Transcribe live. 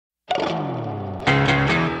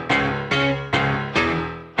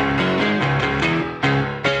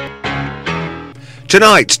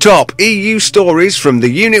Tonight's top EU stories from the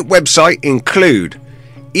unit website include: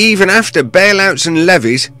 even after bailouts and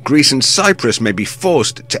levies, Greece and Cyprus may be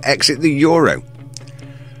forced to exit the euro.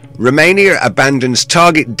 Romania abandons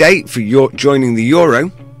target date for joining the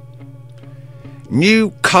euro.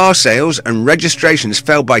 New car sales and registrations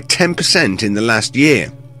fell by 10% in the last year.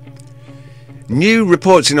 New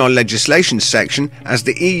reports in our legislation section as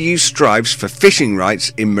the EU strives for fishing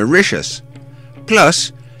rights in Maritius.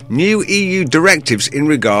 Plus, new EU directives in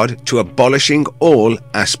regard to abolishing all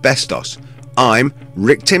asbestos. I'm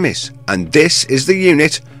Rick Timmis, and this is the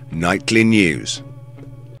Unit Nightly News.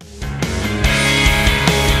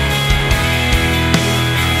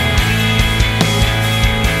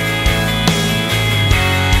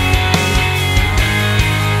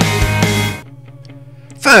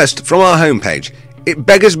 First, from our homepage, it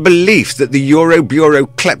beggars belief that the Euro Bureau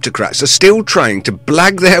kleptocrats are still trying to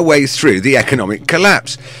blag their way through the economic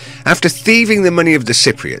collapse. After thieving the money of the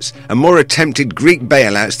Cypriots and more attempted Greek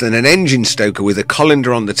bailouts than an engine stoker with a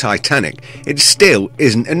colander on the Titanic, it still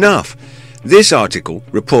isn't enough. This article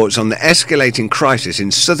reports on the escalating crisis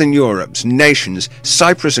in southern Europe's nations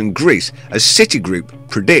Cyprus and Greece as Citigroup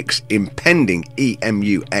predicts impending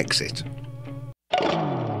EMU exit.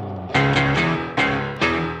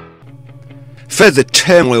 Further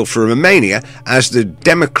turmoil for Romania as the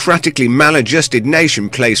democratically maladjusted nation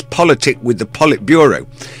plays politic with the Politburo.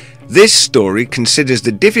 This story considers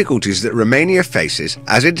the difficulties that Romania faces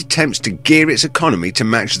as it attempts to gear its economy to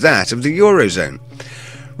match that of the Eurozone.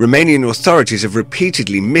 Romanian authorities have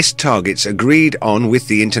repeatedly missed targets agreed on with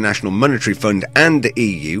the International Monetary Fund and the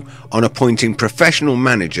EU on appointing professional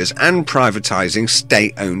managers and privatising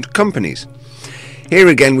state-owned companies. Here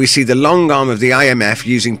again we see the long arm of the IMF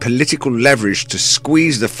using political leverage to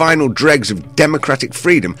squeeze the final dregs of democratic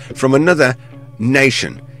freedom from another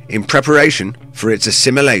nation in preparation for its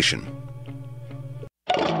assimilation.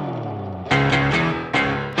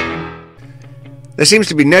 There seems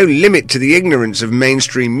to be no limit to the ignorance of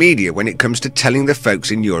mainstream media when it comes to telling the folks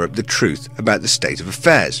in Europe the truth about the state of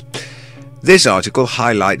affairs. This article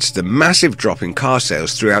highlights the massive drop in car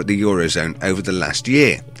sales throughout the Eurozone over the last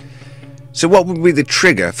year. So what would be the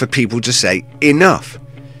trigger for people to say enough?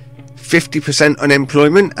 50%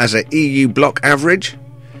 unemployment as a EU bloc average?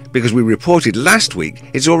 Because we reported last week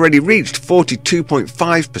it's already reached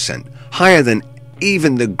 42.5%, higher than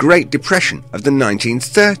even the Great Depression of the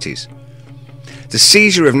 1930s. The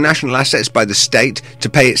seizure of national assets by the state to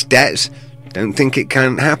pay its debts, don't think it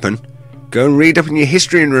can't happen. Go and read up on your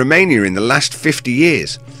history in Romania in the last 50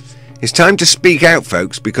 years. It's time to speak out,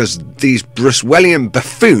 folks, because these Bruswellian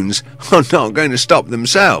buffoons are not going to stop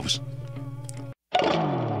themselves.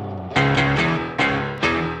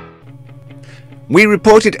 We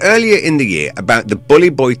reported earlier in the year about the bully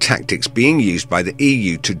boy tactics being used by the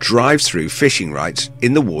EU to drive through fishing rights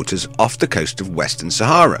in the waters off the coast of Western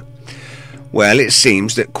Sahara. Well, it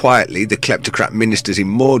seems that quietly the kleptocrat ministers in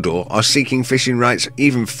Mordor are seeking fishing rights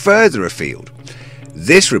even further afield.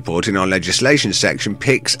 This report in our legislation section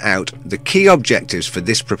picks out the key objectives for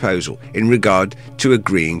this proposal in regard to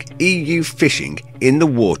agreeing EU fishing in the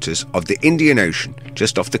waters of the Indian Ocean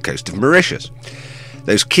just off the coast of Mauritius.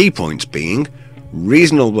 Those key points being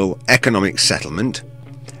reasonable economic settlement,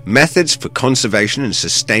 methods for conservation and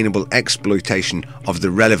sustainable exploitation of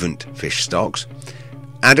the relevant fish stocks,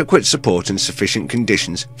 adequate support and sufficient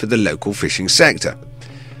conditions for the local fishing sector.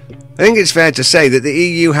 I think it's fair to say that the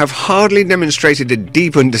EU have hardly demonstrated a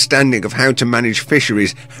deep understanding of how to manage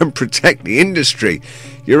fisheries and protect the industry.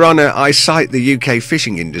 Your Honour, I cite the UK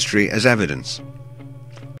fishing industry as evidence.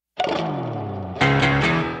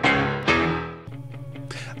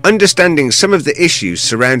 Understanding some of the issues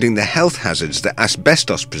surrounding the health hazards that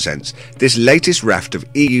asbestos presents, this latest raft of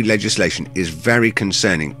EU legislation is very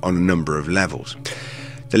concerning on a number of levels.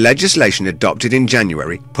 The legislation adopted in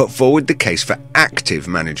January put forward the case for active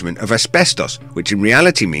management of asbestos, which in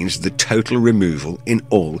reality means the total removal in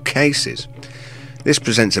all cases. This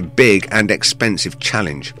presents a big and expensive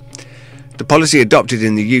challenge. The policy adopted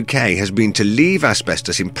in the UK has been to leave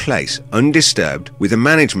asbestos in place, undisturbed, with a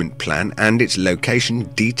management plan and its location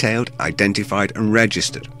detailed, identified and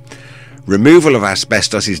registered. Removal of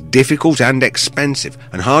asbestos is difficult and expensive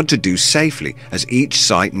and hard to do safely, as each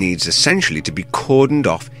site needs essentially to be cordoned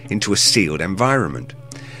off into a sealed environment.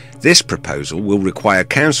 This proposal will require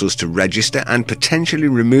councils to register and potentially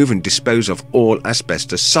remove and dispose of all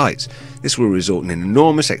asbestos sites. This will result in an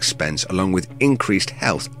enormous expense along with increased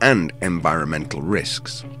health and environmental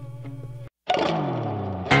risks.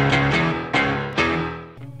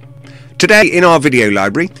 Today in our video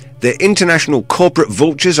library, The international corporate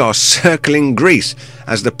vultures are circling Greece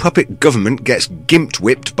as the puppet government gets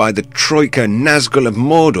gimped-whipped by the Troika Nazgul of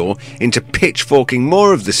Mordor into pitchforking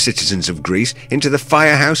more of the citizens of Greece into the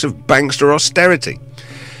firehouse of bankster austerity.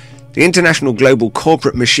 The international global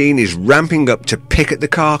corporate machine is ramping up to pick at the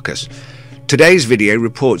carcass. Today's video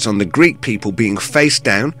reports on the Greek people being faced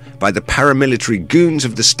down by the paramilitary goons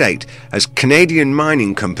of the state as Canadian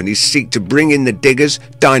mining companies seek to bring in the diggers,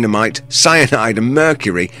 dynamite, cyanide and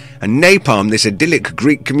mercury and napalm this idyllic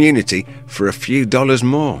Greek community for a few dollars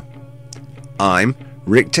more. I'm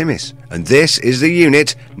Rick Timmis and this is the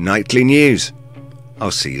Unit Nightly News.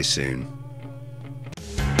 I'll see you soon.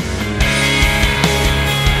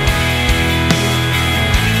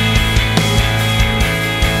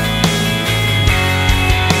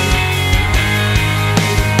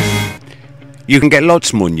 You can get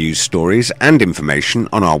lots more news stories and information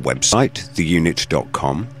on our website,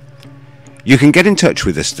 theunit.com. You can get in touch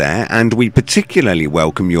with us there, and we particularly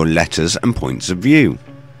welcome your letters and points of view.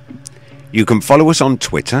 You can follow us on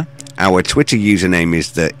Twitter. Our Twitter username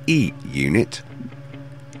is the E-Unit.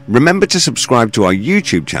 Remember to subscribe to our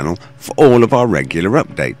YouTube channel for all of our regular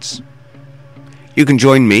updates. You can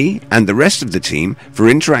join me and the rest of the team for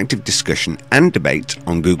interactive discussion and debate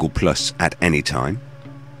on Google Plus at any time.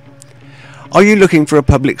 Are you looking for a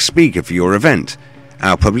public speaker for your event?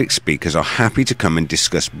 Our public speakers are happy to come and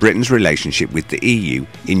discuss Britain's relationship with the EU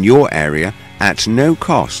in your area at no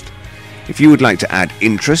cost. If you would like to add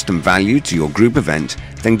interest and value to your group event,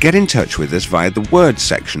 then get in touch with us via the Words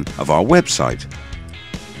section of our website.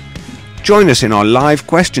 Join us in our live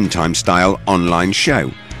question time style online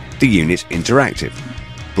show, The Unit Interactive,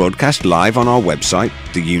 broadcast live on our website,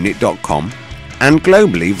 theunit.com, and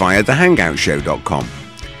globally via thehangoutshow.com.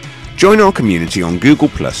 Join our community on Google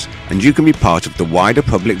Plus and you can be part of the wider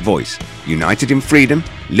public voice, united in freedom,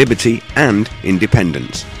 liberty and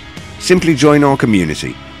independence. Simply join our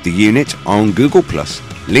community, The Unit, on Google Plus.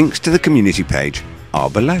 Links to the community page are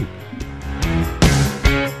below.